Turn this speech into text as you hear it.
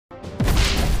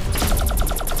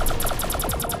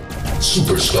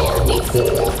superstar will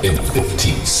fall in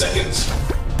 15 seconds.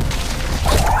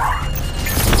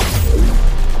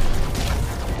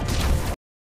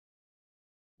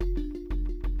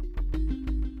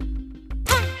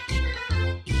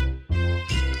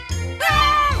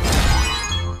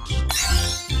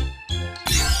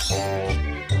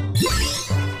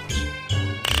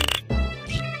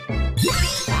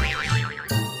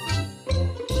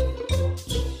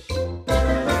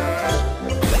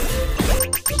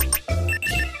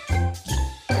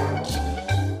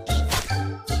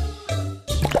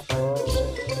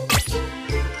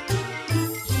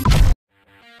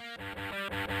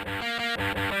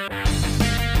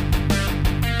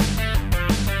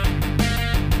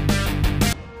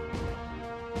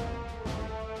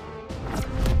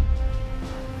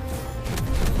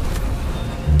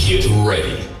 Get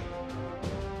ready.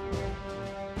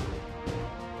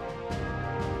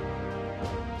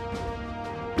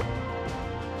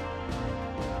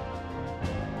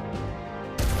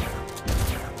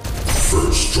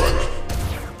 First strike.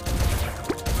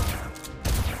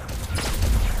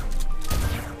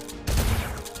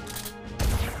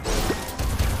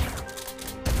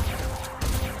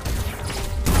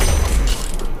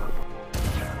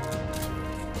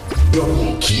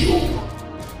 Double kill.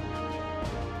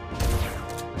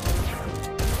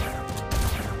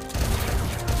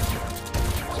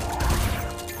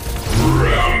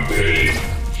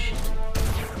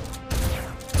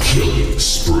 Killing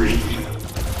spree.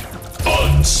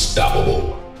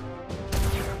 Unstoppable.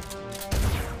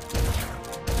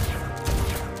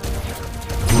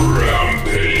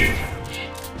 Rampage.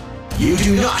 You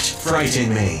do not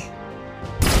frighten me.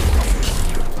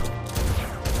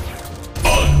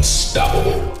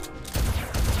 Unstoppable.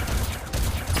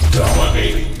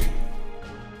 Dominating.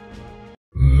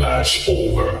 Match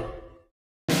over.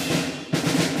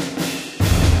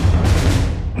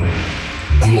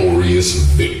 Glorious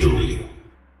victory.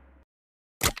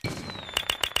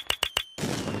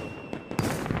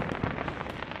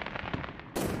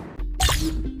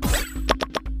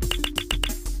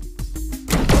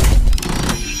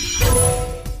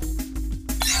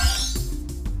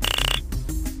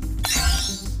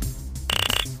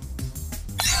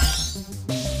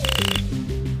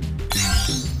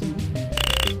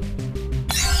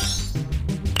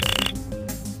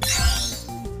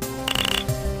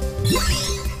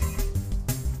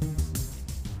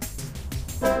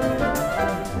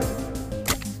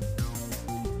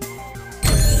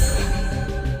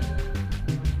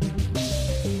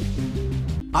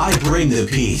 I bring the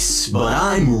peace, but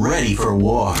I'm ready for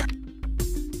war.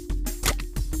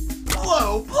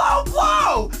 Blow, blow,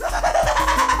 blow!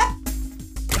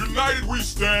 United we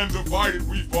stand, divided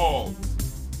we fall.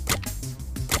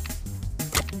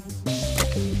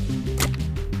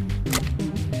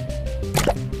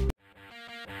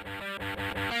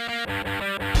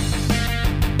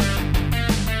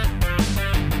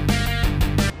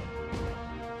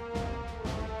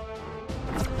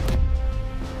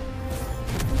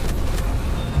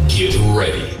 Get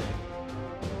ready.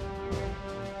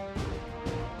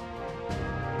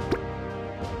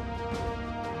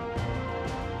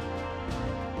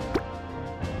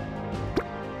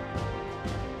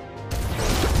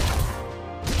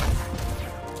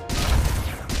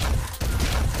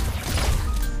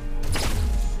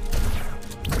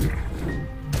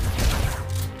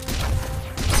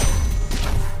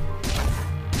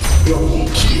 Double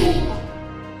kill.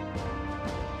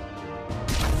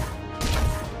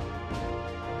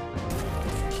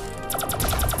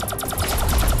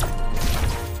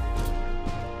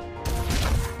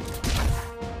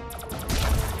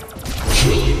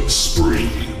 Killing spree.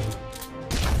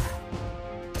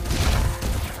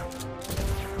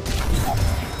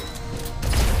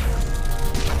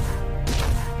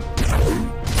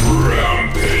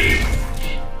 Rampage.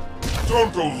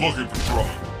 Don't go looking for trouble.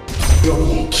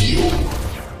 Double kill.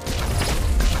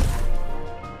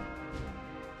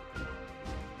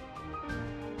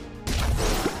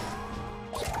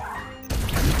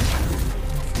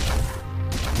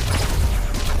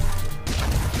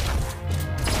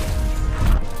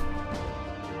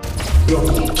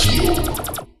 Double kill.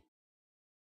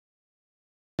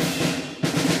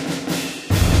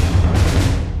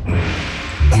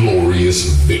 Glorious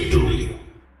victory.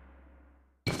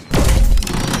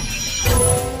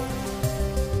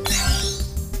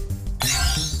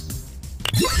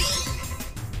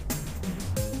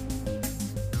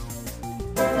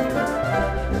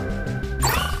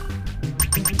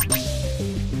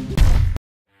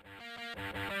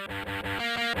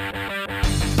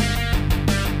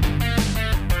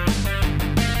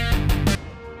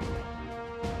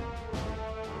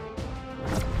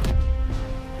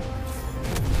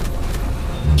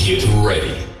 Get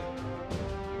ready.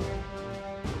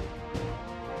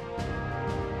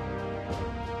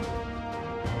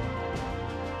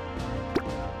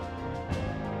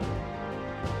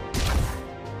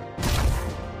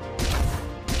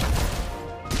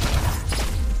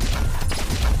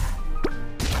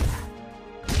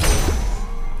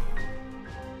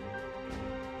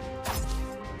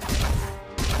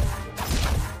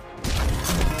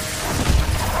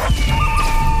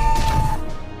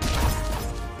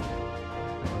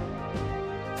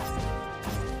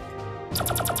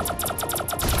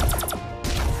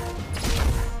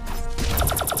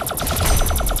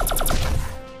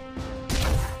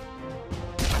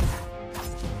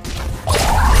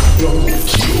 Double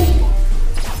kill.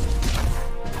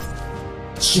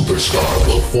 Superstar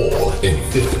will fall in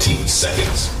 15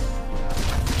 seconds.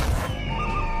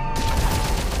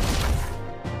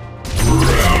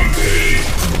 Rampage.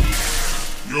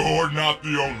 You're not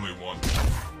the only one.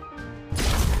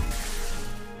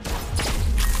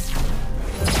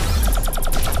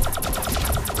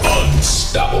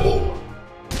 Unstoppable.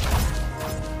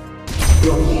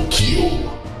 Double kill.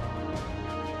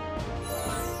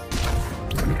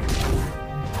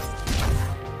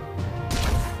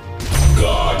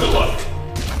 Godlike.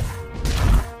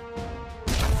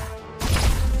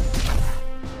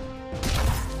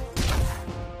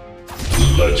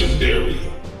 Legendary.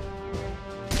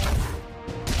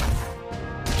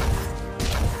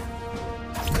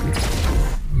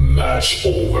 Match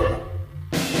over.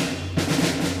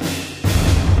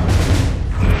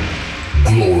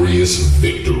 Glorious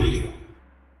victory.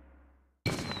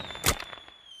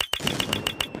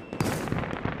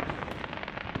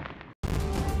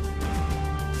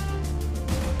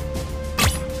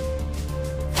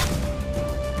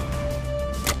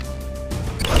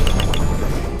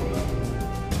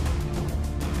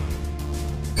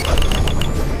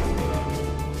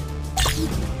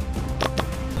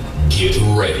 Get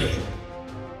ready.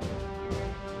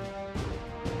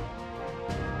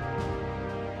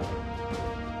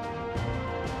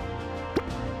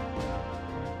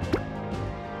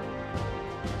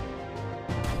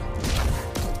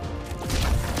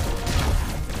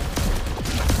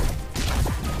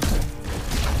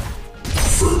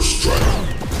 First strike.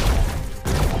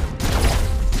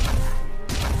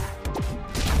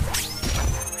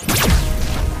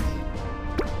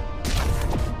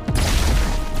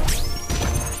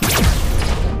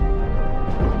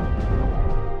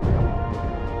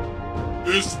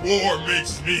 This war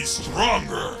makes me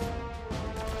stronger.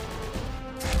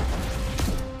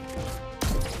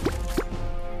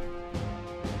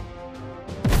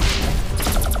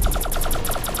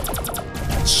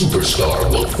 Superstar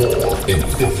will fall in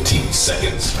 15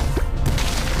 seconds.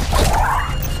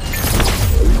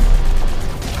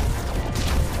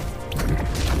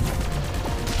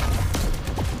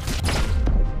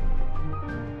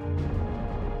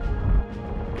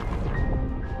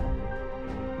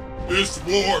 This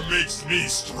war makes me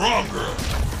stronger.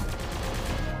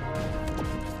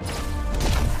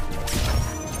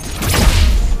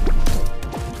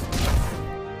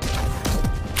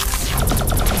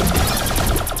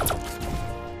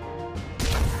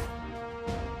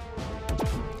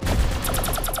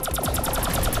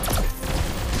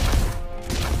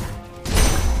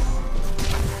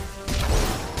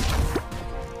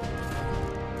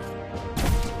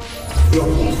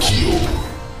 Double kill.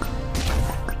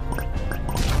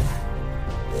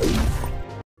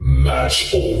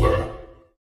 Match over.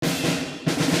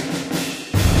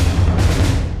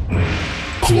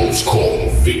 Close call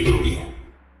victory.